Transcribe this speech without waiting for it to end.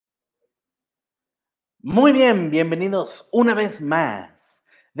Muy bien, bienvenidos una vez más.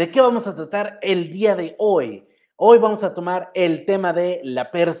 ¿De qué vamos a tratar el día de hoy? Hoy vamos a tomar el tema de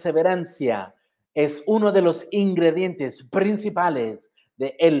la perseverancia. Es uno de los ingredientes principales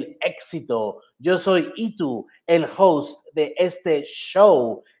del éxito. Yo soy Itu, el host de este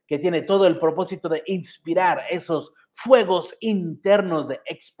show que tiene todo el propósito de inspirar esos fuegos internos de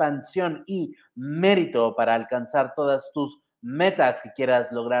expansión y mérito para alcanzar todas tus metas que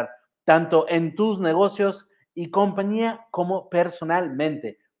quieras lograr tanto en tus negocios y compañía como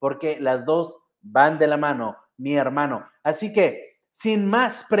personalmente, porque las dos van de la mano, mi hermano. Así que, sin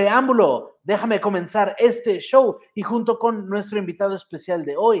más preámbulo, déjame comenzar este show y junto con nuestro invitado especial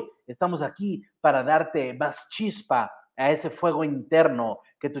de hoy, estamos aquí para darte más chispa a ese fuego interno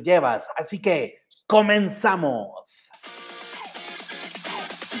que tú llevas. Así que, comenzamos.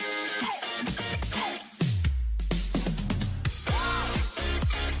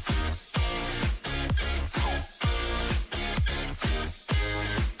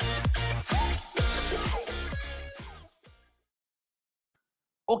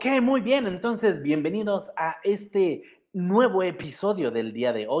 Ok, muy bien. Entonces, bienvenidos a este nuevo episodio del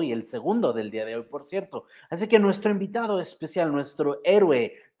día de hoy, el segundo del día de hoy, por cierto. Así que nuestro invitado especial, nuestro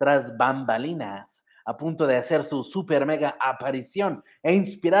héroe tras bambalinas, a punto de hacer su super mega aparición e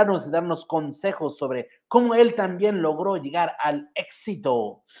inspirarnos y darnos consejos sobre cómo él también logró llegar al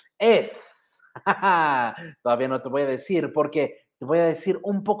éxito, es... Todavía no te voy a decir porque te voy a decir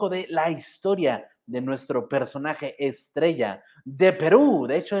un poco de la historia de nuestro personaje estrella de Perú.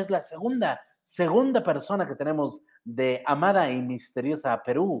 De hecho, es la segunda persona que tenemos de amada y misteriosa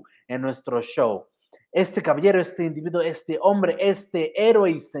Perú en nuestro show. Este caballero, este individuo, este hombre, este héroe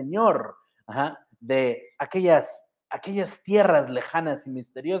y señor de aquellas tierras lejanas y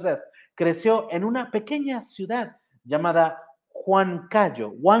misteriosas, creció en una pequeña ciudad llamada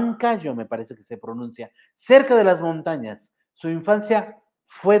Huancayo me parece que se pronuncia, cerca de las montañas. Su infancia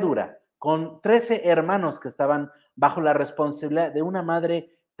fue dura, con 13 hermanos que estaban bajo la responsabilidad de una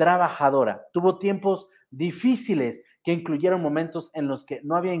madre trabajadora. Tuvo tiempos difíciles que incluyeron momentos en los que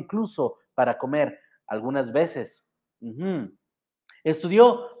no había incluso para comer algunas veces.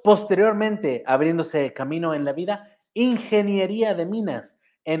 Estudió posteriormente, abriéndose camino en la vida, ingeniería de minas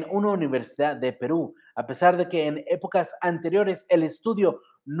en una universidad de Perú, a pesar de que en épocas anteriores el estudio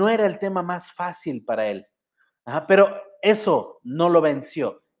no era el tema más fácil para él. Pero eso no lo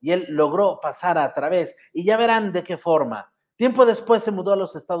venció y él logró pasar a través y ya verán de qué forma. Tiempo después se mudó a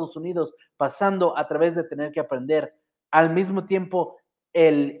los Estados Unidos, pasando a través de tener que aprender al mismo tiempo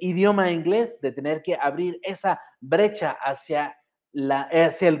el idioma inglés, de tener que abrir esa brecha hacia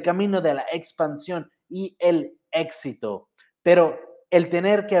el camino de la expansión y el éxito. Pero el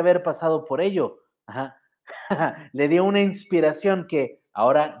tener que haber pasado por ello, le dio una inspiración que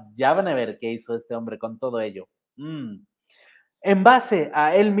ahora ya van a ver qué hizo este hombre con todo ello. Mm. En base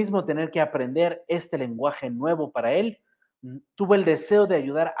a él mismo tener que aprender este lenguaje nuevo para él, tuvo el deseo de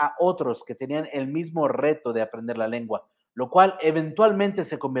ayudar a otros que tenían el mismo reto de aprender la lengua, lo cual eventualmente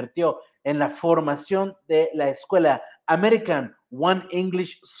se convirtió en la formación de la escuela American One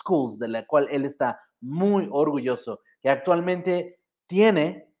English Schools, de la cual él está muy orgulloso, que actualmente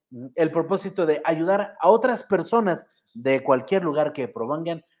tiene el propósito de ayudar a otras personas de cualquier lugar que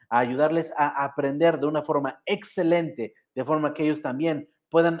provengan, a ayudarles a aprender de una forma excelente, de forma que ellos también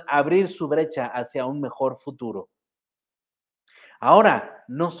puedan abrir su brecha hacia un mejor futuro. Ahora,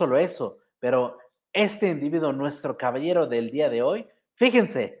 no solo eso, pero este individuo, nuestro caballero del día de hoy,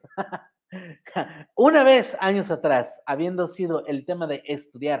 fíjense, una vez años atrás, habiendo sido el tema de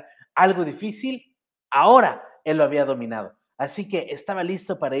estudiar algo difícil, ahora él lo había dominado. Así que estaba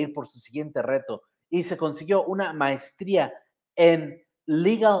listo para ir por su siguiente reto y se consiguió una maestría en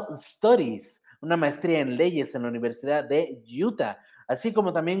Legal Studies, una maestría en leyes en la Universidad de Utah, así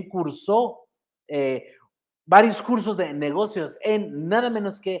como también cursó varios cursos de negocios en nada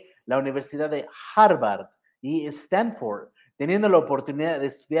menos que la Universidad de Harvard y Stanford, teniendo la oportunidad de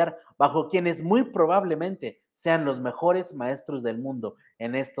estudiar bajo quienes muy probablemente sean los mejores maestros del mundo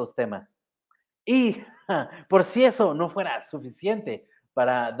en estos temas. Y por si eso no fuera suficiente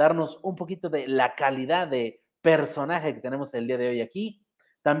para darnos un poquito de la calidad de personaje que tenemos el día de hoy aquí,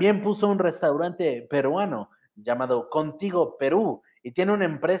 también puso un restaurante peruano llamado Contigo Perú y tiene una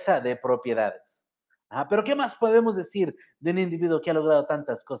empresa de propiedades. Pero ¿qué más podemos decir de un individuo que ha logrado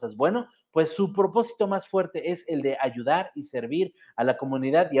tantas cosas? Bueno, pues su propósito más fuerte es el de ayudar y servir a la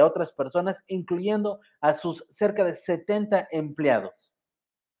comunidad y a otras personas, incluyendo a sus cerca de 70 empleados.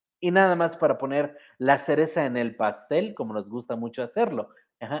 Y nada más para poner la cereza en el pastel, como nos gusta mucho hacerlo.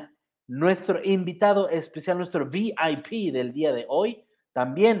 Ajá. Nuestro invitado especial, nuestro VIP del día de hoy,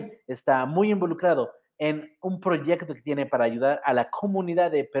 también está muy involucrado en un proyecto que tiene para ayudar a la comunidad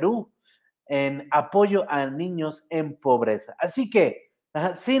de Perú en apoyo a niños en pobreza. Así que,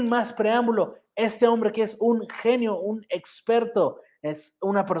 sin más preámbulo, este hombre que es un genio, un experto, es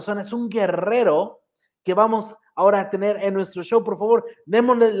una persona, es un guerrero que vamos ahora a tener en nuestro show. Por favor,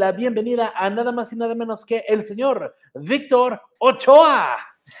 démosle la bienvenida a nada más y nada menos que el señor Víctor Ochoa.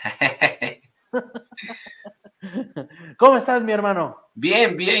 ¿Cómo estás, mi hermano?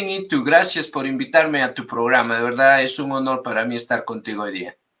 Bien, bien, y tú, gracias por invitarme a tu programa. De verdad es un honor para mí estar contigo hoy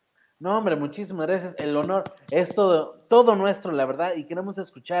día. No, hombre, muchísimas gracias. El honor es todo nuestro, la verdad, y queremos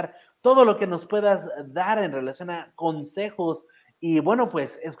escuchar todo lo que nos puedas dar en relación a consejos. Y bueno,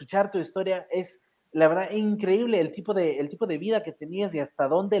 pues escuchar tu historia es, la verdad, increíble el tipo de vida que tenías y hasta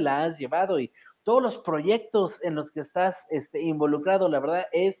dónde la has llevado y todos los proyectos en los que estás involucrado, la verdad,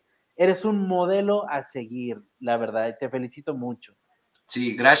 eres un modelo a seguir, la verdad. Te felicito mucho.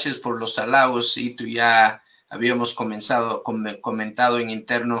 Sí, gracias por los halagos. Y tú ya habíamos comentado en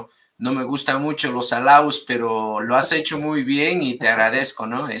interno. No me gustan mucho los halagos, pero lo has hecho muy bien y te agradezco,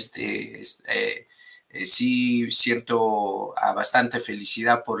 ¿no? Sí siento bastante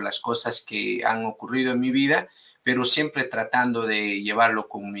felicidad por las cosas que han ocurrido en mi vida, pero siempre tratando de llevarlo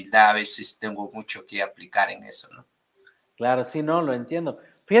con humildad. A veces tengo mucho que aplicar en eso, ¿no? Claro, sí, no, lo entiendo.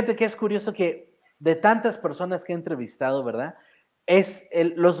 Fíjate que es curioso que de tantas personas que he entrevistado, ¿verdad?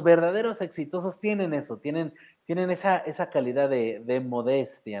 Los verdaderos exitosos tienen eso, tienen esa calidad de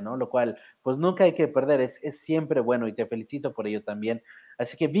modestia, ¿no? Lo cual, pues nunca hay que perder, es siempre bueno y te felicito por ello también.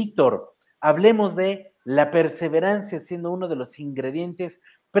 Así que, Víctor, hablemos de la perseverancia siendo uno de los ingredientes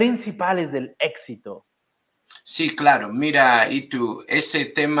principales del éxito. Sí, claro. Mira, y tú, ese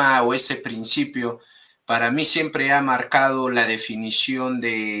tema o ese principio para mí siempre ha marcado la definición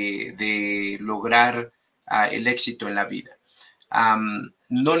de lograr el éxito en la vida.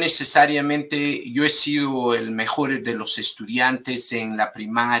 No necesariamente yo he sido el mejor de los estudiantes en la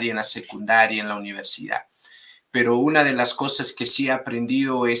primaria, en la secundaria, en la universidad, pero una de las cosas que sí he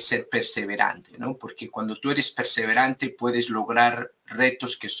aprendido es ser perseverante, ¿no? Porque cuando tú eres perseverante puedes lograr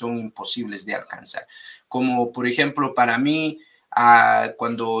retos que son imposibles de alcanzar. Como por ejemplo para mí,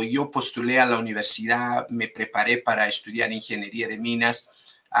 cuando yo postulé a la universidad, me preparé para estudiar ingeniería de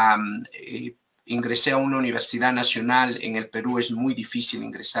minas, ingresé a una universidad nacional. En el Perú es muy difícil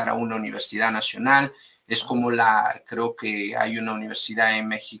ingresar a una universidad nacional. Es como creo que hay una universidad en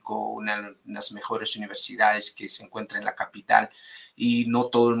México, una de las mejores universidades que se encuentra en la capital, y no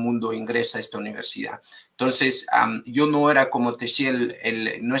todo el mundo ingresa a esta universidad. Entonces, yo no era, como te decía,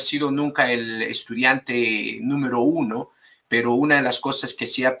 no he sido nunca el estudiante número uno, pero una de las cosas que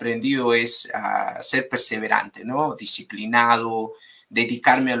sí he aprendido es ser perseverante, ¿no? Disciplinado,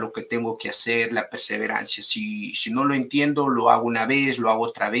 dedicarme a lo que tengo que hacer, la perseverancia. Si no lo entiendo, lo hago una vez, lo hago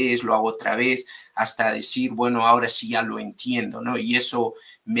otra vez, lo hago otra vez, hasta decir, bueno, ahora sí ya lo entiendo, ¿no? Y eso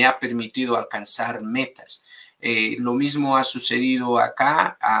me ha permitido alcanzar metas. Lo mismo ha sucedido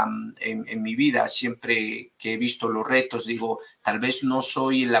acá en mi vida. Siempre que he visto los retos, digo, tal vez no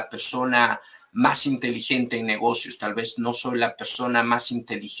soy la persona más inteligente en negocios, tal vez no soy la persona más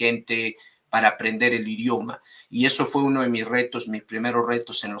inteligente para aprender el idioma. Y eso fue uno de mis retos, mis primeros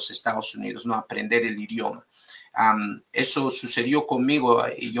retos en los Estados Unidos, ¿no? Aprender el idioma. Eso sucedió conmigo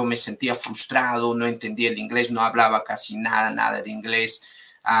y yo me sentía frustrado, no entendía el inglés, no hablaba casi nada de inglés.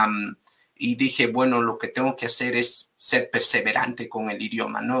 Y dije, bueno, lo que tengo que hacer es ser perseverante con el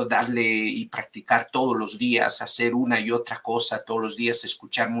idioma, ¿no? Darle y practicar todos los días, hacer una y otra cosa todos los días,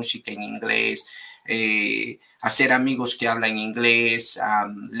 escuchar música en inglés, hacer amigos que hablan inglés,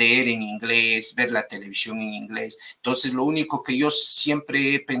 leer en inglés, ver la televisión en inglés. Entonces, lo único que yo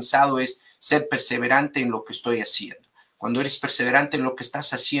siempre he pensado es ser perseverante en lo que estoy haciendo. Cuando eres perseverante en lo que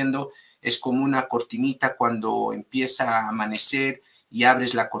estás haciendo, es como una cortinita cuando empieza a amanecer y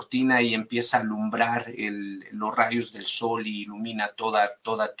abres la cortina y empieza a alumbrar los rayos del sol y ilumina toda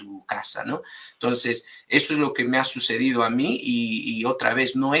tu casa, ¿no? Entonces, eso es lo que me ha sucedido a mí y otra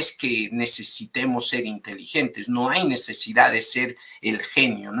vez, no es que necesitemos ser inteligentes, no hay necesidad de ser el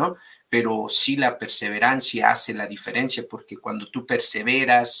genio, ¿no? Pero sí la perseverancia hace la diferencia, porque cuando tú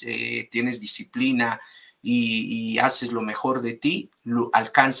perseveras, tienes disciplina y haces lo mejor de ti,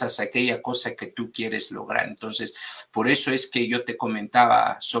 alcanzas aquella cosa que tú quieres lograr. Entonces, por eso es que yo te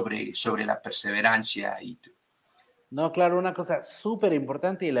comentaba sobre la perseverancia. No, claro, una cosa súper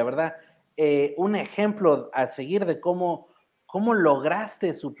importante y la verdad, un ejemplo a seguir de cómo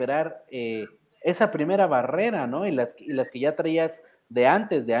lograste superar esa primera barrera, ¿no? Y las que ya traías de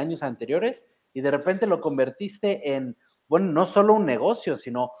antes, de años anteriores, y de repente lo convertiste en, bueno, no solo un negocio,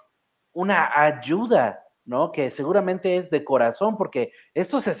 sino una ayuda, ¿no? Que seguramente es de corazón, porque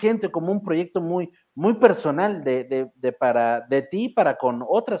esto se siente como un proyecto muy, muy personal de ti para con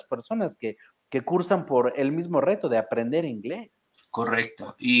otras personas que cursan por el mismo reto de aprender inglés.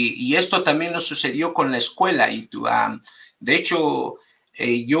 Correcto. Y esto también nos sucedió con la escuela. De hecho,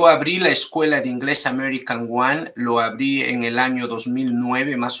 yo abrí la escuela de inglés American One, lo abrí en el año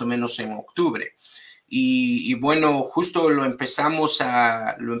 2009, más o menos en octubre. Y bueno, justo lo empezamos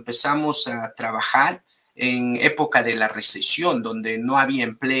a trabajar en época de la recesión, donde no había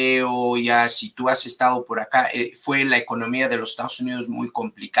empleo. Ya si tú has estado por acá, fue la economía de los Estados Unidos muy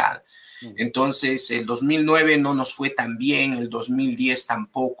complicada. Entonces, el 2009 no nos fue tan bien, el 2010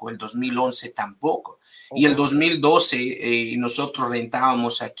 tampoco, el 2011 tampoco. Oh, Y el wow. 2012 nosotros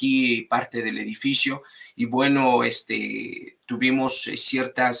rentábamos aquí parte del edificio y bueno, tuvimos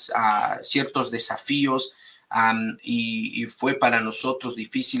ciertos desafíos y fue para nosotros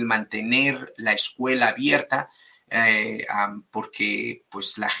difícil mantener la escuela abierta porque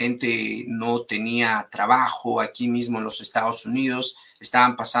pues la gente no tenía trabajo aquí mismo en los Estados Unidos,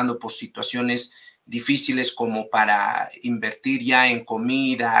 estaban pasando por situaciones difíciles como para invertir ya en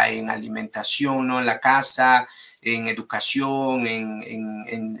comida, en alimentación, ¿no? En la casa, en educación,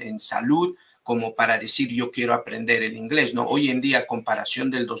 en salud, como para decir yo quiero aprender el inglés, ¿no? Hoy en día, comparación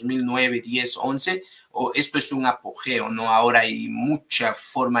del 2009, 10, 11, esto es un apogeo, ¿no? Ahora hay mucha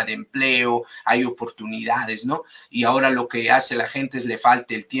forma de empleo, hay oportunidades, ¿no? Y ahora lo que hace la gente es le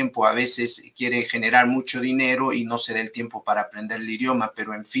falta el tiempo, a veces quiere generar mucho dinero y no se da el tiempo para aprender el idioma,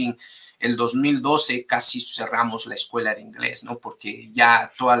 pero en fin, el 2012 casi cerramos la escuela de inglés, ¿no? Porque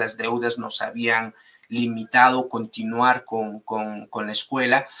ya todas las deudas nos habían limitado continuar con la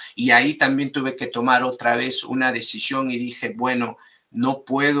escuela y ahí también tuve que tomar otra vez una decisión y dije, bueno, no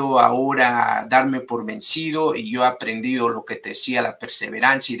puedo ahora darme por vencido y yo he aprendido lo que te decía, la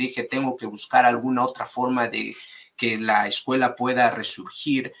perseverancia y dije, tengo que buscar alguna otra forma de que la escuela pueda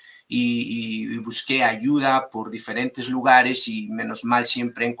resurgir y busqué ayuda por diferentes lugares y menos mal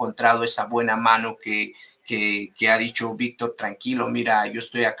siempre he encontrado esa buena mano que ha dicho Víctor, tranquilo, mira, yo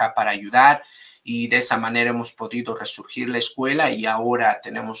estoy acá para ayudar y de esa manera hemos podido resurgir la escuela y ahora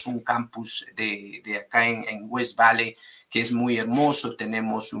tenemos un campus de acá en West Valley que es muy hermoso,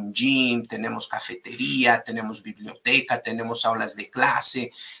 tenemos un gym, tenemos cafetería, tenemos biblioteca, tenemos aulas de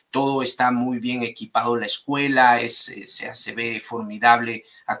clase, todo está muy bien equipado la escuela, se ve formidable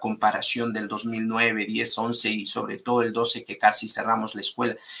a comparación del 2009, 10, 11 y sobre todo el 12 que casi cerramos la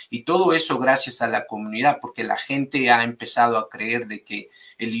escuela. Y todo eso gracias a la comunidad, porque la gente ha empezado a creer de que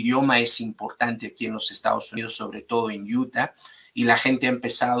el idioma es importante aquí en los Estados Unidos, sobre todo en Utah, y la gente ha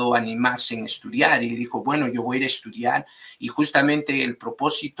empezado a animarse en estudiar y dijo, bueno, yo voy a ir a estudiar y justamente el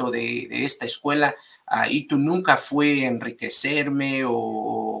propósito de esta escuela y tú nunca fue enriquecerme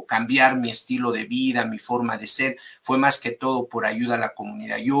o cambiar mi estilo de vida, mi forma de ser, fue más que todo por ayuda a la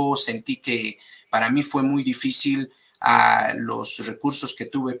comunidad. Yo sentí que para mí fue muy difícil los recursos que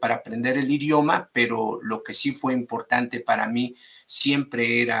tuve para aprender el idioma, pero lo que sí fue importante para mí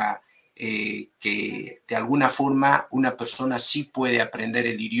siempre era que de alguna forma una persona sí puede aprender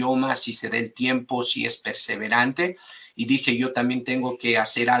el idioma si se da el tiempo, si es perseverante. Y dije, yo también tengo que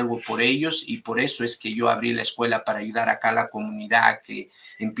hacer algo por ellos y por eso es que yo abrí la escuela para ayudar acá a la comunidad a que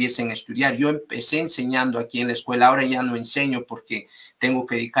empiecen a estudiar. Yo empecé enseñando aquí en la escuela, ahora ya no enseño porque tengo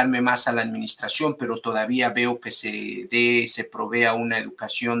que dedicarme más a la administración, pero todavía veo que se provea una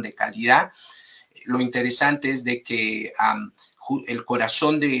educación de calidad. Lo interesante es de que el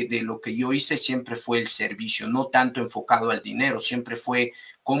corazón de lo que yo hice siempre fue el servicio, no tanto enfocado al dinero, siempre fue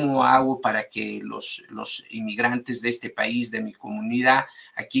cómo hago para que los inmigrantes de este país, de mi comunidad,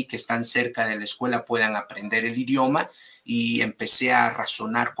 aquí que están cerca de la escuela, puedan aprender el idioma y empecé a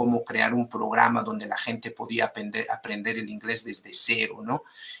razonar cómo crear un programa donde la gente podía aprender el inglés desde cero, ¿no?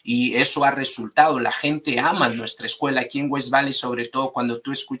 Y eso ha resultado, la gente ama nuestra escuela aquí en West Valley, sobre todo cuando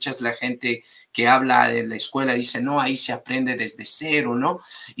tú escuchas la gente que habla de la escuela, dice, no, ahí se aprende desde cero, ¿no?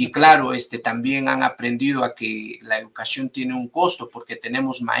 Y claro, también han aprendido a que la educación tiene un costo porque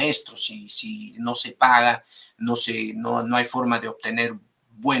tenemos maestros y si no se paga, no hay forma de obtener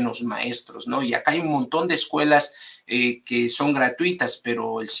buenos maestros, ¿no? Y acá hay un montón de escuelas que son gratuitas,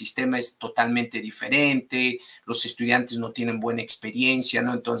 pero el sistema es totalmente diferente, los estudiantes no tienen buena experiencia,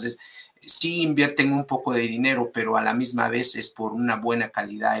 ¿no? Entonces, sí invierten un poco de dinero, pero a la misma vez es por una buena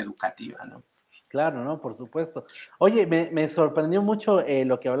calidad educativa, ¿no? Claro, ¿no? Por supuesto. Oye, me sorprendió mucho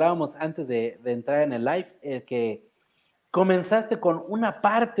lo que hablábamos antes de entrar en el live, que comenzaste con una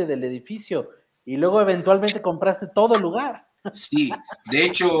parte del edificio y luego eventualmente compraste todo el lugar. Sí, de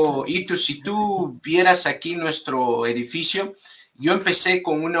hecho, Itu, si tú vieras aquí nuestro edificio, Yo empecé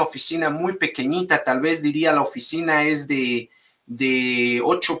con una oficina muy pequeñita, tal vez diría la oficina es de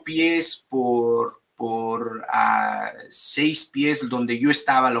 8 pies por 6 pies donde yo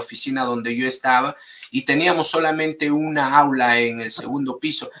estaba, la oficina donde yo estaba, y teníamos solamente una aula en el segundo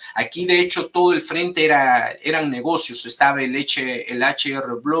piso. Aquí, de hecho, todo el frente eran negocios. Estaba el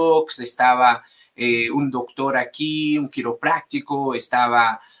HR Blocks, estaba un doctor aquí, un quiropráctico,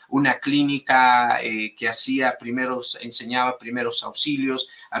 estaba una clínica que enseñaba primeros auxilios,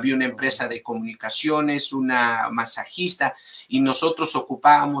 había una empresa de comunicaciones, una masajista, y nosotros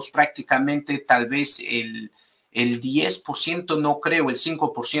ocupábamos prácticamente tal vez el 10%, no creo, el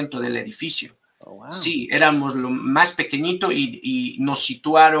 5% del edificio. Oh, wow. Sí, éramos lo más pequeñito y nos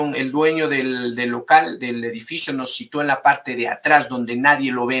situaron, el dueño del local, del edificio, nos situó en la parte de atrás donde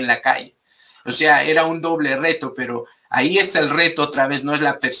nadie lo ve en la calle. O sea, era un doble reto, pero ahí es el reto otra vez, no es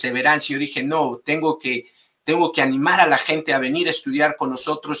la perseverancia. Yo dije, no, tengo que animar a la gente a venir a estudiar con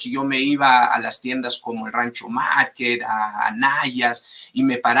nosotros, y yo me iba a las tiendas como el Rancho Market, a Nayas, y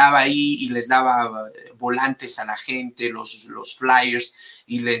me paraba ahí y les daba volantes a la gente, los flyers,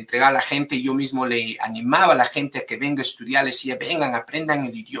 y le entregaba a la gente, y yo mismo le animaba a la gente a que venga a estudiar, le decía, vengan, aprendan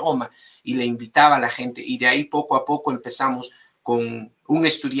el idioma, y le invitaba a la gente, y de ahí poco a poco empezamos con un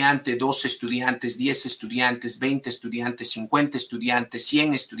estudiante, 2 estudiantes, 10 estudiantes, 20 estudiantes, 50 estudiantes,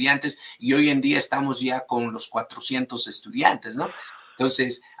 100 estudiantes, y hoy en día estamos ya con los 400 estudiantes, ¿no?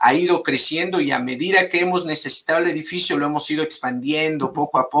 Entonces, ha ido creciendo, y a medida que hemos necesitado el edificio, lo hemos ido expandiendo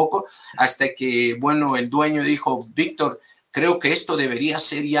poco a poco, hasta que, bueno, el dueño dijo, Víctor, creo que esto debería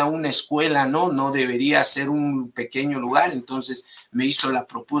ser ya una escuela, ¿no? No debería ser un pequeño lugar. Entonces me hizo la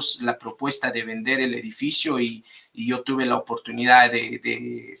propuesta de vender el edificio, y yo tuve la oportunidad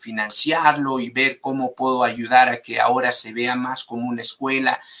de financiarlo y ver cómo puedo ayudar a que ahora se vea más como una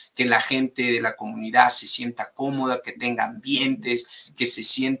escuela, que la gente de la comunidad se sienta cómoda, que tenga ambientes, que se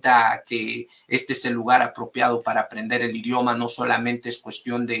sienta que este es el lugar apropiado para aprender el idioma. No solamente es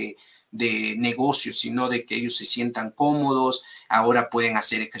cuestión de negocios, sino de que ellos se sientan cómodos. Ahora pueden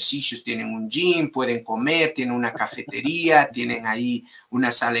hacer ejercicios, tienen un gym, pueden comer, tienen una cafetería, tienen ahí una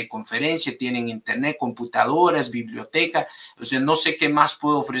sala de conferencia, tienen internet, computadoras, biblioteca. O sea, no sé qué más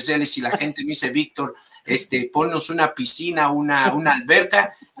puedo ofrecerles. Si la gente me dice, Víctor, ponnos una piscina, una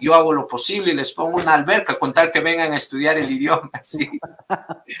alberca, yo hago lo posible y les pongo una alberca, con tal que vengan a estudiar el idioma, ¿sí?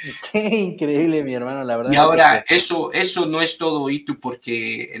 Qué increíble, mi hermano, la verdad Y es de ahora, que eso no es todo, Itu,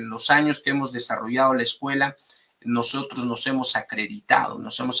 porque en los años que hemos desarrollado la escuela, nosotros nos hemos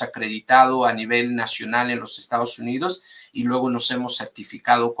acreditado a nivel nacional en los Estados Unidos, y luego nos hemos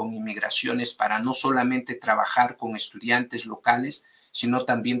certificado con inmigraciones para no solamente trabajar con estudiantes locales, sino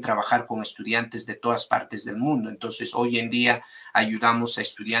también trabajar con estudiantes de todas partes del mundo. Entonces, hoy en día ayudamos a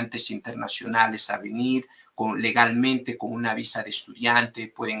estudiantes internacionales a venir legalmente con una visa de estudiante,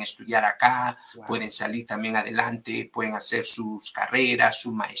 pueden estudiar acá, wow. pueden salir también adelante, pueden hacer sus carreras,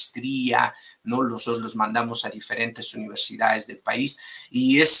 su maestría, ¿no? Nosotros los mandamos a diferentes universidades del país,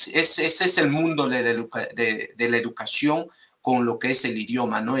 y ese es el mundo de la educación con lo que es el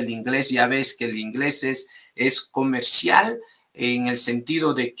idioma, ¿no? El inglés, ya ves que el inglés es comercial, en el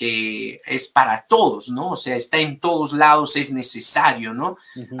sentido de que es para todos, ¿no? O sea, está en todos lados, es necesario, ¿no?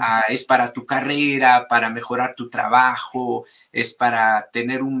 Es para tu carrera, para mejorar tu trabajo, es para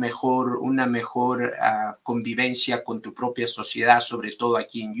tener una mejor convivencia con tu propia sociedad, sobre todo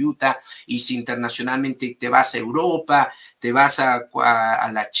aquí en Utah. Y si internacionalmente te vas a Europa, te vas a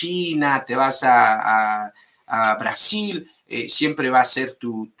la China, te vas a Brasil, siempre va a ser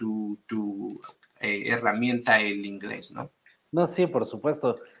tu herramienta el inglés, ¿no? No, sí, por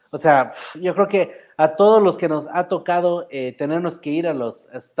supuesto. O sea, yo creo que a todos los que nos ha tocado tenernos que ir a los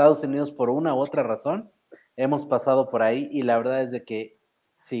Estados Unidos por una u otra razón, hemos pasado por ahí, y la verdad es de que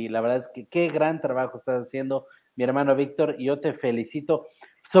sí, la verdad es que qué gran trabajo estás haciendo, mi hermano Víctor, y yo te felicito.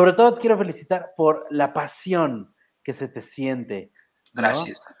 Sobre todo te quiero felicitar por la pasión que se te siente, ¿no?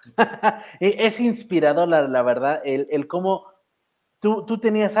 Gracias. Es inspirador, la verdad, el cómo tú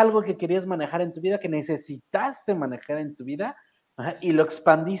tenías algo que querías manejar en tu vida, que necesitaste manejar en tu vida, ajá, y lo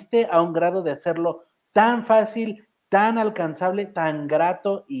expandiste a un grado de hacerlo tan fácil, tan alcanzable, tan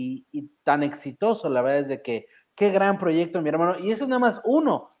grato y tan exitoso. La verdad es de que qué gran proyecto, mi hermano. Y eso es nada más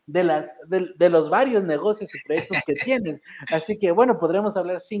uno de los varios negocios y proyectos que tienes. Así que, bueno, podremos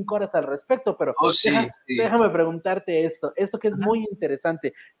hablar 5 horas al respecto, pero Oh, sí, sí. déjame preguntarte esto que es muy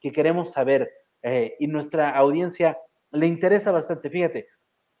interesante, que queremos saber, y nuestra audiencia le interesa bastante. Fíjate,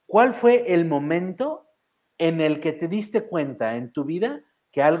 ¿cuál fue el momento en el que te diste cuenta en tu vida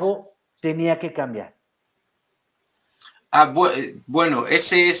que algo tenía que cambiar? Bueno,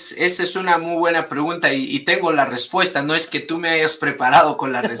 esa es una muy buena pregunta y tengo la respuesta. No es que tú me hayas preparado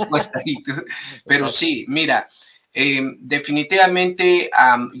con la respuesta, pero Exacto. sí, mira, definitivamente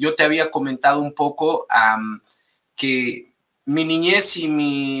yo te había comentado un poco que mi niñez y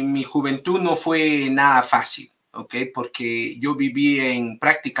mi juventud no fue nada fácil, ¿ok? Porque yo viví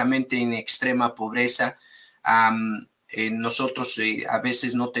prácticamente en extrema pobreza. Nosotros a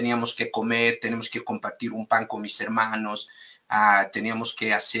veces no teníamos que comer, tenemos que compartir un pan con mis hermanos, teníamos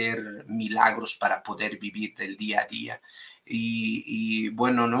que hacer milagros para poder vivir del día a día. Y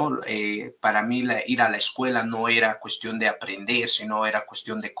bueno, ¿no? Para mí ir a la escuela no era cuestión de aprender, sino era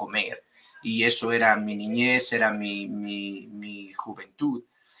cuestión de comer. Y eso era mi niñez, era mi juventud.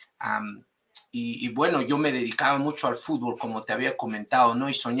 Um, bueno, yo me dedicaba mucho al fútbol, como te había comentado, ¿no?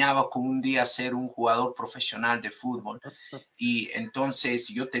 Y soñaba con un día ser un jugador profesional de fútbol. Y entonces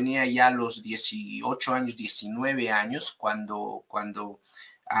yo tenía ya los 18 años, 19 años, cuando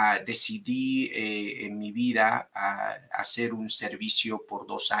decidí en mi vida hacer un servicio por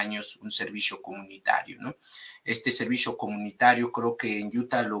 2 años, un servicio comunitario, ¿no? Este servicio comunitario creo que en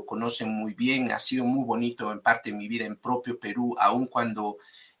Utah lo conocen muy bien, ha sido muy bonito en parte de mi vida en propio Perú, aun cuando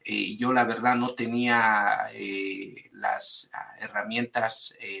yo la verdad no tenía las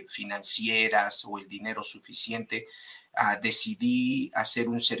herramientas financieras o el dinero suficiente. Decidí hacer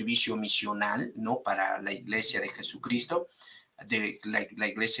un servicio misional, ¿no? Para la Iglesia de Jesucristo. La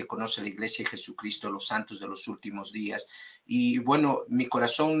iglesia conoce la Iglesia de Jesucristo, los santos de los últimos días. Y bueno, mi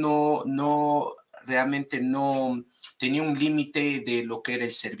corazón realmente no tenía un límite de lo que era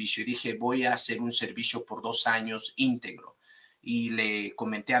el servicio. Y dije, voy a hacer un servicio por 2 años íntegro. Y le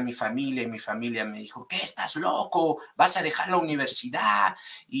comenté a mi familia y mi familia me dijo, ¿qué? ¿Estás loco? ¿Vas a dejar la universidad?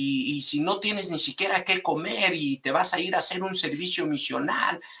 Y si no tienes ni siquiera qué comer y te vas a ir a hacer un servicio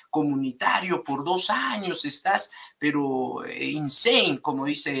misional comunitario por 2 años, estás, pero insane, como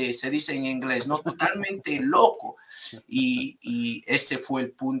se dice en inglés, ¿no? Totalmente loco. Y ese fue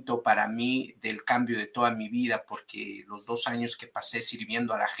el punto para mí del cambio de toda mi vida, porque los 2 años que pasé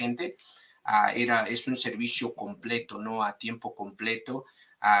sirviendo a la gente, es un servicio completo, ¿no? A tiempo completo,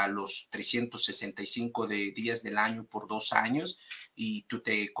 a los 365 días del año por 2 años, y tú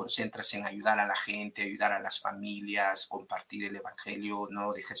te concentras en ayudar a la gente, ayudar a las familias, compartir el evangelio,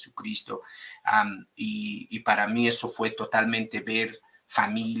 ¿no? De Jesucristo. Y para mí eso fue totalmente ver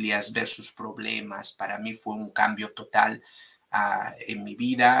familias, ver sus problemas. Para mí fue un cambio total en mi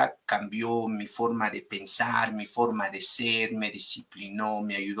vida, cambió mi forma de pensar, mi forma de ser, me disciplinó,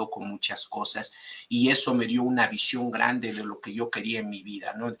 me ayudó con muchas cosas y eso me dio una visión grande de lo que yo quería en mi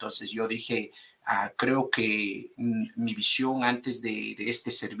vida, ¿no? Entonces yo dije, creo que mi visión antes de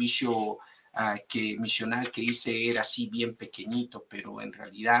este servicio misional que hice era así bien pequeñito, pero en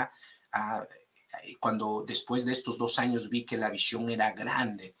realidad cuando después de estos 2 años vi que la visión era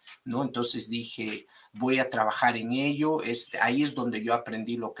grande, ¿no? Entonces dije, voy a trabajar en ello. Ahí es donde yo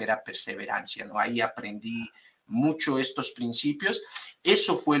aprendí lo que era perseverancia, ¿no? Ahí aprendí mucho estos principios.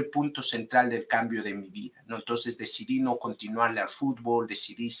 Eso fue el punto central del cambio de mi vida, ¿no? Entonces decidí no continuarle al fútbol,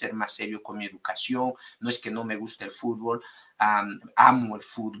 decidí ser más serio con mi educación. No es que no me guste el fútbol, amo el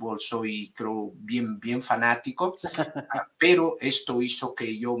fútbol, soy, creo, bien, bien fanático, pero esto hizo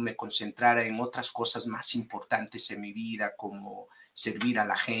que yo me concentrara en otras cosas más importantes en mi vida, como servir a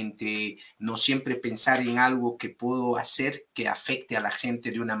la gente, no siempre pensar en algo que puedo hacer que afecte a la gente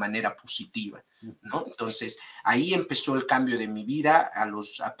de una manera positiva, ¿no? Entonces, ahí empezó el cambio de mi vida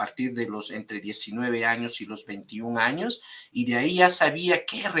a partir de los entre 19 años y los 21 años, y de ahí ya sabía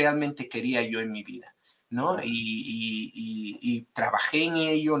qué realmente quería yo en mi vida, ¿no? Wow. Y trabajé en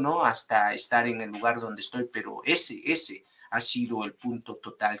ello, ¿no? Hasta estar en el lugar donde estoy, pero ese ha sido el punto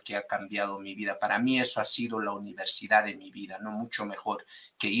total que ha cambiado mi vida. Para mí eso ha sido la universidad de mi vida, ¿no? Mucho mejor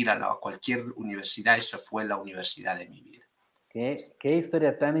que ir a cualquier universidad, eso fue la universidad de mi vida. Qué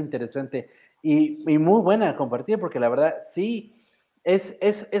historia tan interesante y muy buena a compartir, porque la verdad sí,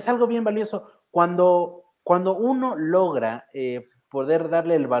 es algo bien valioso. Cuando uno logra poder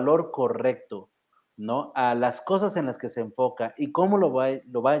darle el valor correcto, ¿no? A las cosas en las que se enfoca y cómo lo va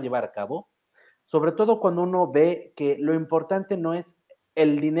a llevar a cabo, sobre todo cuando uno ve que lo importante no es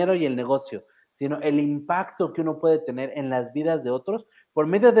el dinero y el negocio, sino el impacto que uno puede tener en las vidas de otros por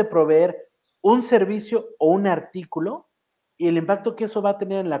medio de proveer un servicio o un artículo y el impacto que eso va a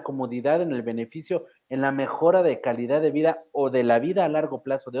tener en la comodidad, en el beneficio, en la mejora de calidad de vida o de la vida a largo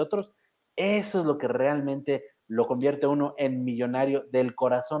plazo de otros, eso es lo que realmente lo convierte a uno en millonario del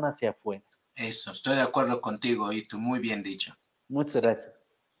corazón hacia afuera. Eso, estoy de acuerdo contigo y tú muy bien dicho. Muchas Sí. gracias.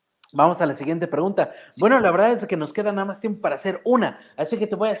 Vamos a la siguiente pregunta. Sí, Bueno, la verdad es que nos queda nada más tiempo para hacer una, así que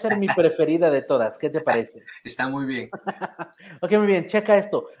te voy a hacer mi preferida de todas. ¿Qué te parece? está muy bien. Ok, muy bien, checa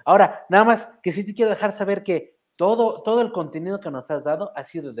esto. Ahora, nada más que sí te quiero dejar saber que todo el contenido que nos has dado ha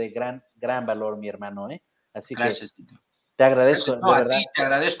sido de gran valor, mi hermano, ¿eh? Así que Gracias, Tito. te agradezco, Gracias. No, de a verdad. ti te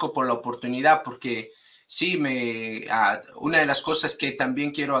agradezco por la oportunidad porque sí, una de las cosas que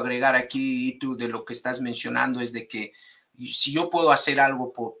también quiero agregar aquí, y tú, de lo que estás mencionando es de que si yo puedo hacer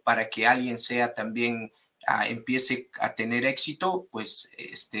algo para que alguien sea también, empiece a tener éxito, pues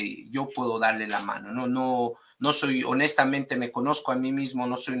yo puedo darle la mano. No soy, honestamente me conozco a mí mismo,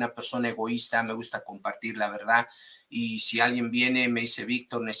 no soy una persona egoísta, me gusta compartir la verdad. Y si alguien viene y me dice,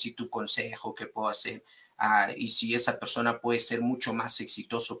 Víctor, necesito un consejo, ¿qué puedo hacer? Y si esa persona puede ser mucho más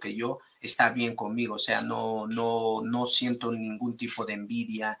exitoso que yo, está bien conmigo. O sea, no siento ningún tipo de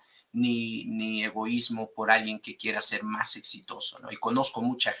envidia ni egoísmo por alguien que quiera ser más exitoso, ¿no? Y conozco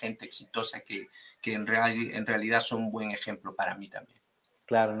mucha gente exitosa que en realidad son un buen ejemplo para mí también.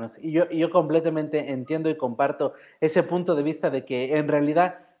 Claro, no sé. Y yo completamente entiendo y comparto ese punto de vista de que en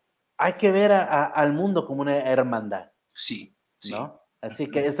realidad hay que ver al mundo como una hermandad, Sí, sí. ¿no? Así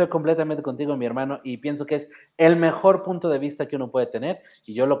Ujú. que estoy completamente contigo, mi hermano, y pienso que es el mejor punto de vista que uno puede tener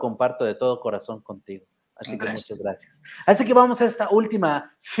y yo lo comparto de todo corazón contigo. Así que muchas Gracias. gracias. Así que vamos a esta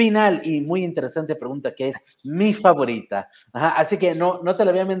última final y muy interesante pregunta que es mi favorita. Ajá, así que no te la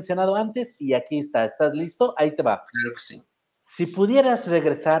había mencionado antes y aquí está. ¿Estás listo? Ahí te va. Claro que sí. Si pudieras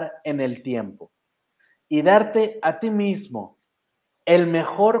regresar en el tiempo y darte a ti mismo el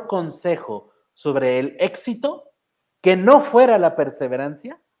mejor consejo sobre el éxito, que no fuera la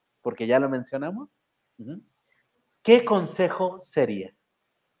perseverancia, porque ya lo mencionamos, ¿qué consejo sería?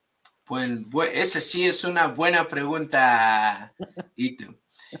 Esa sí es una buena pregunta, Itu.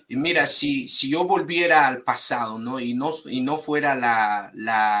 Y mira, si yo volviera al pasado, ¿no? Y no fuera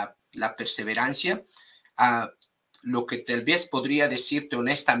la perseverancia, ah, lo que tal vez podría decirte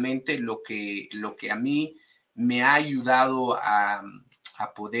honestamente, lo que a mí me ha ayudado a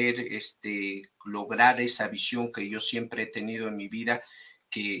poder lograr esa visión que yo siempre he tenido en mi vida,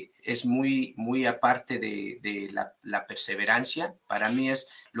 que es muy aparte de la perseverancia, para mí es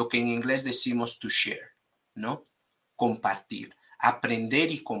lo que en inglés decimos to share, ¿no? Compartir,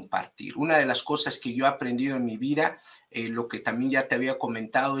 aprender y compartir. Una de las cosas que yo he aprendido en mi vida, lo que también ya te había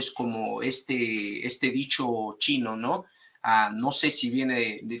comentado, es como este dicho chino, ¿no? No sé si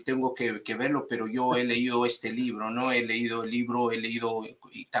viene, tengo que verlo, pero yo he leído este libro, ¿no? He leído el libro, he leído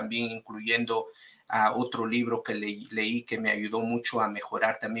y también incluyendo otro libro que leí que me ayudó mucho a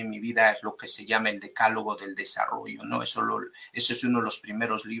mejorar también mi vida, es lo que se llama el Decálogo del Desarrollo, ¿no? Eso es uno de los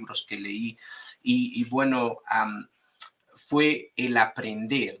primeros libros que leí. Y bueno, fue el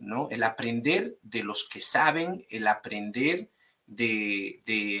aprender, ¿no? El aprender de los que saben, el aprender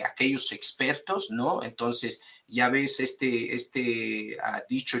de aquellos expertos, ¿no? Entonces, ya ves,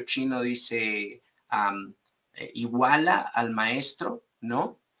 dicho chino dice, iguala al maestro,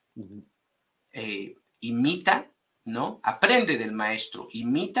 ¿no? Imita, ¿no? Aprende del maestro,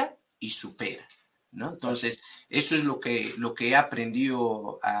 imita y supera, ¿no? Entonces, eso es lo que he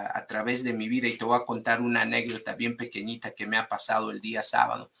aprendido a través de mi vida y te voy a contar una anécdota bien pequeñita que me ha pasado el día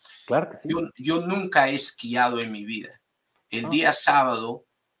sábado. Claro que Yo, sí. yo nunca he esquiado en mi vida. El Ah, día sábado,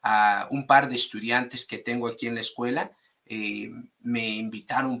 un par de estudiantes que tengo aquí en la escuela me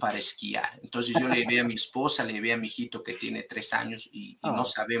invitaron para esquiar. Entonces yo le llevé a mi esposa, le llevé a mi hijito que tiene 3 años y no ah,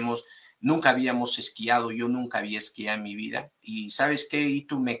 sabemos, nunca habíamos esquiado, yo nunca había esquiado en mi vida. Y sabes qué, y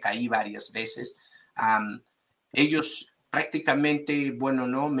tú me caí varias veces. Um, Ellos prácticamente, bueno,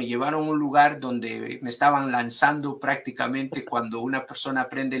 no, me llevaron a un lugar donde me estaban lanzando prácticamente cuando una persona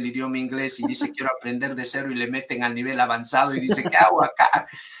aprende el idioma inglés y dice quiero aprender de cero y le meten al nivel avanzado y dice, ¿qué hago acá?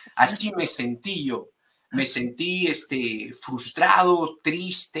 Así me sentí yo. Me sentí frustrado,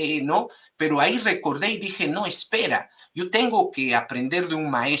 triste, ¿no? Pero ahí recordé y dije, no, espera, yo tengo que aprender de un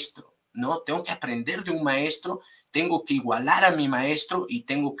maestro, ¿no? Tengo que aprender de un maestro, tengo que igualar a mi maestro y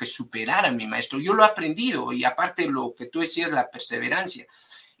tengo que superar a mi maestro. Yo lo he aprendido y aparte lo que tú decías, la perseverancia.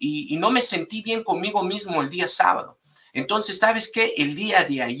 Y no me sentí bien conmigo mismo el día sábado. Entonces, ¿sabes qué? El día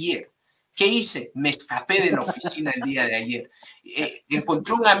de ayer, ¿qué hice? Me escapé de la oficina el día de ayer.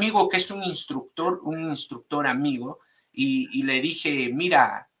 Encontré un amigo que es un instructor amigo, y le dije,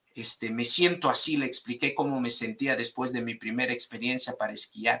 mira, me siento así, le expliqué cómo me sentía después de mi primera experiencia para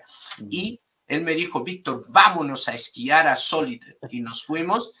esquiar. Y él me dijo, Víctor, vámonos a esquiar a Solid. Y nos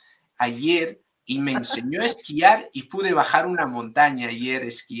fuimos ayer y me enseñó a esquiar y pude bajar una montaña ayer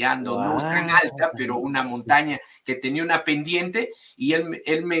esquiando, no tan wow. alta, pero una montaña que tenía una pendiente y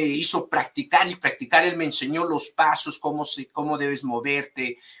él me hizo practicar y practicar, él me enseñó los pasos, cómo debes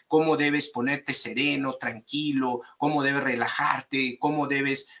moverte, cómo debes ponerte sereno, tranquilo, cómo debes relajarte, cómo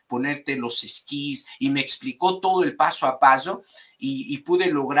debes ponerte los esquís, y me explicó todo el paso a paso. Y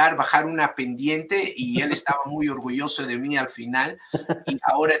pude lograr bajar una pendiente y él estaba muy orgulloso de mí al final. Y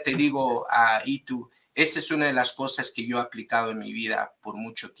ahora te digo, Itu, esa es una de las cosas que yo he aplicado en mi vida por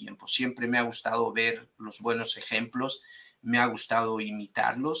mucho tiempo. Siempre me ha gustado ver los buenos ejemplos, me ha gustado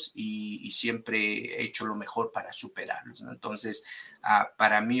imitarlos y siempre he hecho lo mejor para superarlos, ¿no? Entonces,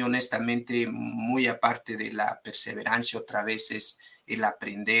 para mí, honestamente, muy aparte de la perseverancia, otra vez es el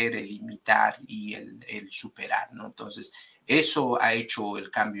aprender, el imitar y el superar, ¿no? Entonces, eso ha hecho el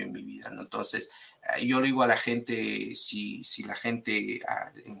cambio en mi vida, ¿no? Entonces, yo le digo a la gente, si la gente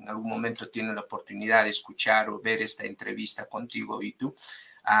en algún momento tiene la oportunidad de escuchar o ver esta entrevista contigo y tú,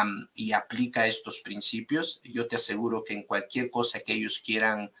 y aplica estos principios, yo te aseguro que en cualquier cosa que ellos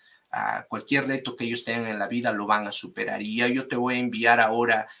quieran, cualquier reto que ellos tengan en la vida, lo van a superar. Y yo te voy a enviar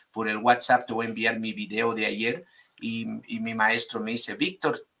ahora por el WhatsApp, te voy a enviar mi video de ayer, y mi maestro me dice: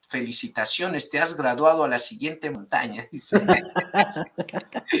 Víctor, felicitaciones, te has graduado a la siguiente montaña. Dice,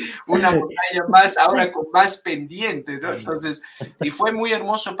 una montaña más, ahora con más pendiente, ¿no? Entonces, y fue muy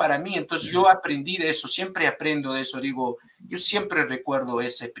hermoso para mí. Entonces, yo aprendí de eso, siempre aprendo de eso. Digo, yo siempre recuerdo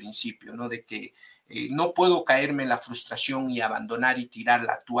ese principio, ¿no? De que no puedo caerme en la frustración y abandonar y tirar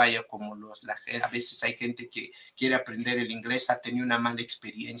la toalla como a veces hay gente que quiere aprender el inglés, ha tenido una mala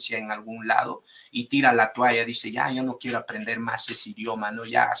experiencia en algún lado y tira la toalla, dice, ya, yo no quiero aprender más ese idioma, ¿no?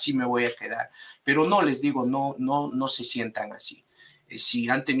 Ya, así me voy a quedar. Pero no, les digo, no se sientan así. Si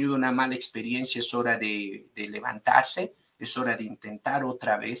han tenido una mala experiencia, es hora de levantarse, es hora de intentar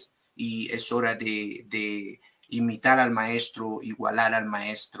otra vez y es hora de imitar al maestro, igualar al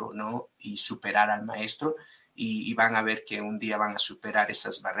maestro, ¿no? Y superar al maestro, y van a ver que un día van a superar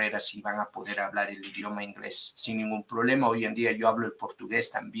esas barreras y van a poder hablar el idioma inglés sin ningún problema. Hoy en día yo hablo el portugués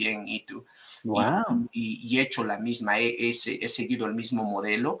también, y tú, Wow. y he hecho la misma, he seguido el mismo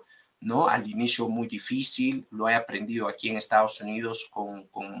modelo, ¿no? Al inicio muy difícil, lo he aprendido aquí en Estados Unidos con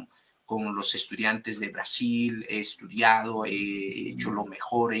los estudiantes de Brasil, he estudiado, he hecho lo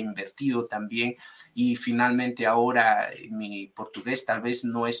mejor, he invertido también, y finalmente ahora mi portugués tal vez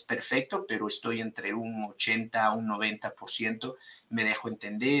no es perfecto, pero estoy entre un 80 a un 90%, me dejo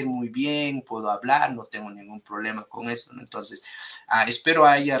entender muy bien, puedo hablar, no tengo ningún problema con eso, ¿no? Entonces, espero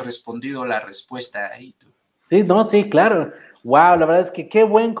haya respondido la respuesta ahí tú. Sí, no, sí, claro. Wow, la verdad es que qué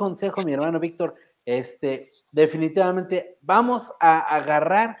buen consejo, mi hermano Víctor. Definitivamente vamos a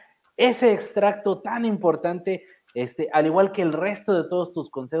agarrar ese extracto tan importante, al igual que el resto de todos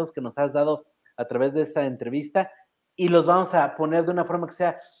tus consejos que nos has dado a través de esta entrevista, y los vamos a poner de una forma que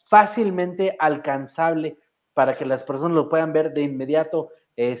sea fácilmente alcanzable para que las personas lo puedan ver de inmediato,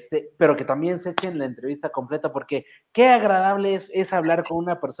 pero que también se echen la entrevista completa, porque qué agradable es hablar con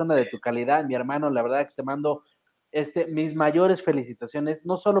una persona de tu calidad, mi hermano. La verdad que te mando mis mayores felicitaciones,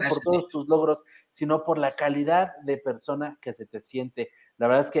 no solo por Gracias. todos tus logros, sino por la calidad de persona que se te siente. La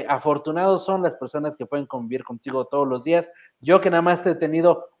verdad es que afortunados son las personas que pueden convivir contigo todos los días. Yo que nada más te he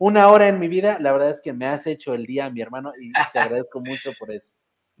tenido una hora en mi vida, la verdad es que me has hecho el día, mi hermano, y te agradezco mucho por eso.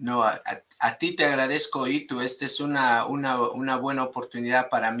 No, a ti te agradezco, Itu. Esta es una buena oportunidad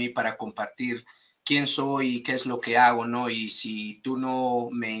para mí para compartir quién soy y qué es lo que hago, ¿no? Y si tú no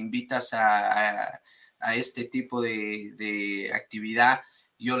me invitas a este tipo de actividad,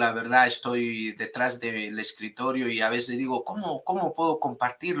 yo la verdad estoy detrás del escritorio y a veces digo, ¿cómo puedo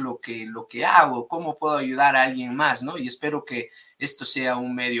compartir lo que hago? ¿Cómo puedo ayudar a alguien más, ¿no? Y espero que esto sea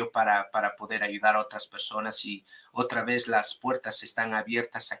un medio para poder ayudar a otras personas, y otra vez las puertas están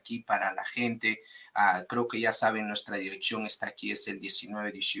abiertas aquí para la gente. Creo que ya saben, nuestra dirección está aquí, es el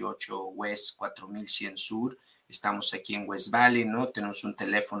 1918 West 4100 Sur. Estamos aquí en West Valley, ¿no? Tenemos un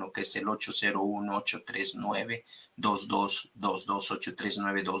teléfono que es el 801-839-2222,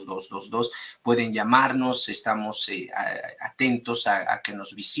 839-2222. Pueden llamarnos, estamos atentos a que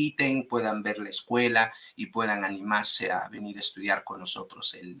nos visiten, puedan ver la escuela y puedan animarse a venir a estudiar con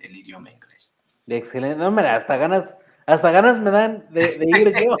nosotros el idioma inglés. Excelente. No, hombre, hasta ganas me dan de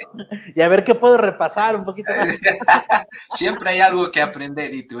ir yo y a ver qué puedo repasar un poquito más. Siempre hay algo que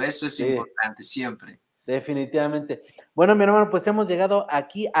aprender, y tú, eso es Sí. importante, siempre. Definitivamente. Bueno, mi hermano, pues hemos llegado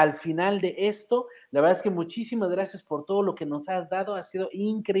aquí al final de esto. La verdad es que muchísimas gracias por todo lo que nos has dado. Ha sido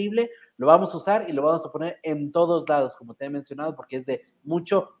increíble. Lo vamos a usar y lo vamos a poner en todos lados, como te he mencionado, porque es de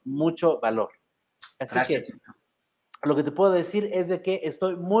mucho, mucho valor. Así Gracias. que lo que te puedo decir es de que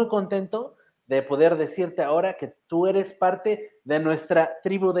estoy muy contento de poder decirte ahora que tú eres parte de nuestra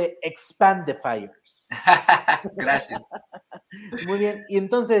tribu de Expandifiers. Gracias. Muy bien, y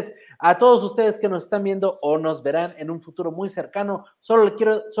entonces a todos ustedes que nos están viendo o nos verán en un futuro muy cercano,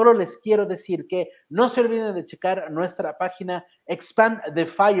 solo les quiero decir que no se olviden de checar nuestra página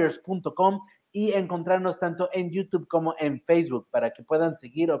expandthefires.com y encontrarnos tanto en YouTube como en Facebook para que puedan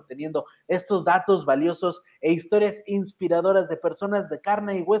seguir obteniendo estos datos valiosos e historias inspiradoras de personas de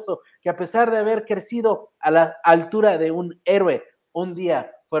carne y hueso que a pesar de haber crecido a la altura de un héroe, un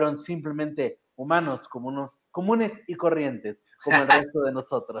día fueron simplemente humanos comunes y corrientes, como el resto de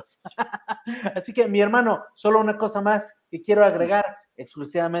nosotros. Así que, mi hermano, solo una cosa más que quiero agregar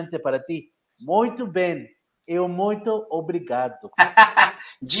exclusivamente para ti. Muito bem, eu muito obrigado.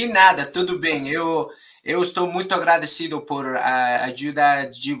 De nada, tudo bem. Eu estou muito agradecido por a ajuda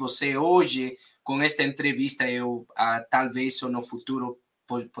de você hoje com esta entrevista. Talvez no futuro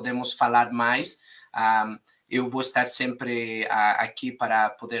podemos falar mais. Eu vou estar sempre aqui para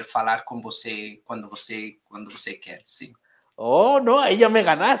poder falar com você quando você quer, sim. Oh, no, ahí ya me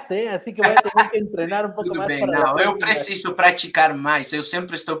ganaste, así que voy a tener que entrenar un poco Tudo más bem, para la não, eu próxima. preciso praticar mais. Eu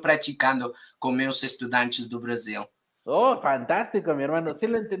sempre estou praticando com meus estudantes do Brasil. Oh, fantástico, mi hermano. Sí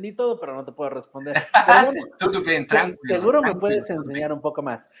lo entendí todo, pero no te puedo responder. Pero bueno, Tudo bem, tranquilo, seguro me tranquilo, puedes tudo bem. enseñar un poco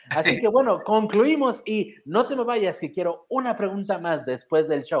más. Así que bueno, concluimos y no te me vayas, que quiero una pregunta más después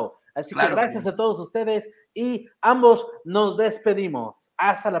del show. Así que Claro que gracias sim. a todos ustedes y ambos nos despedimos.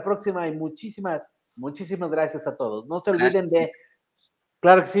 Hasta la próxima y muchísimas, muchísimas gracias a todos. No se olviden Graças. de...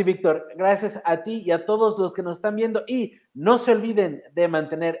 Claro que sí, Víctor. Gracias a ti y a todos los que nos están viendo. Y no se olviden de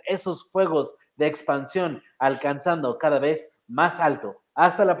mantener esos fuegos de expansión alcanzando cada vez más alto.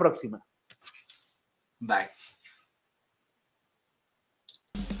 Hasta la próxima. Bye.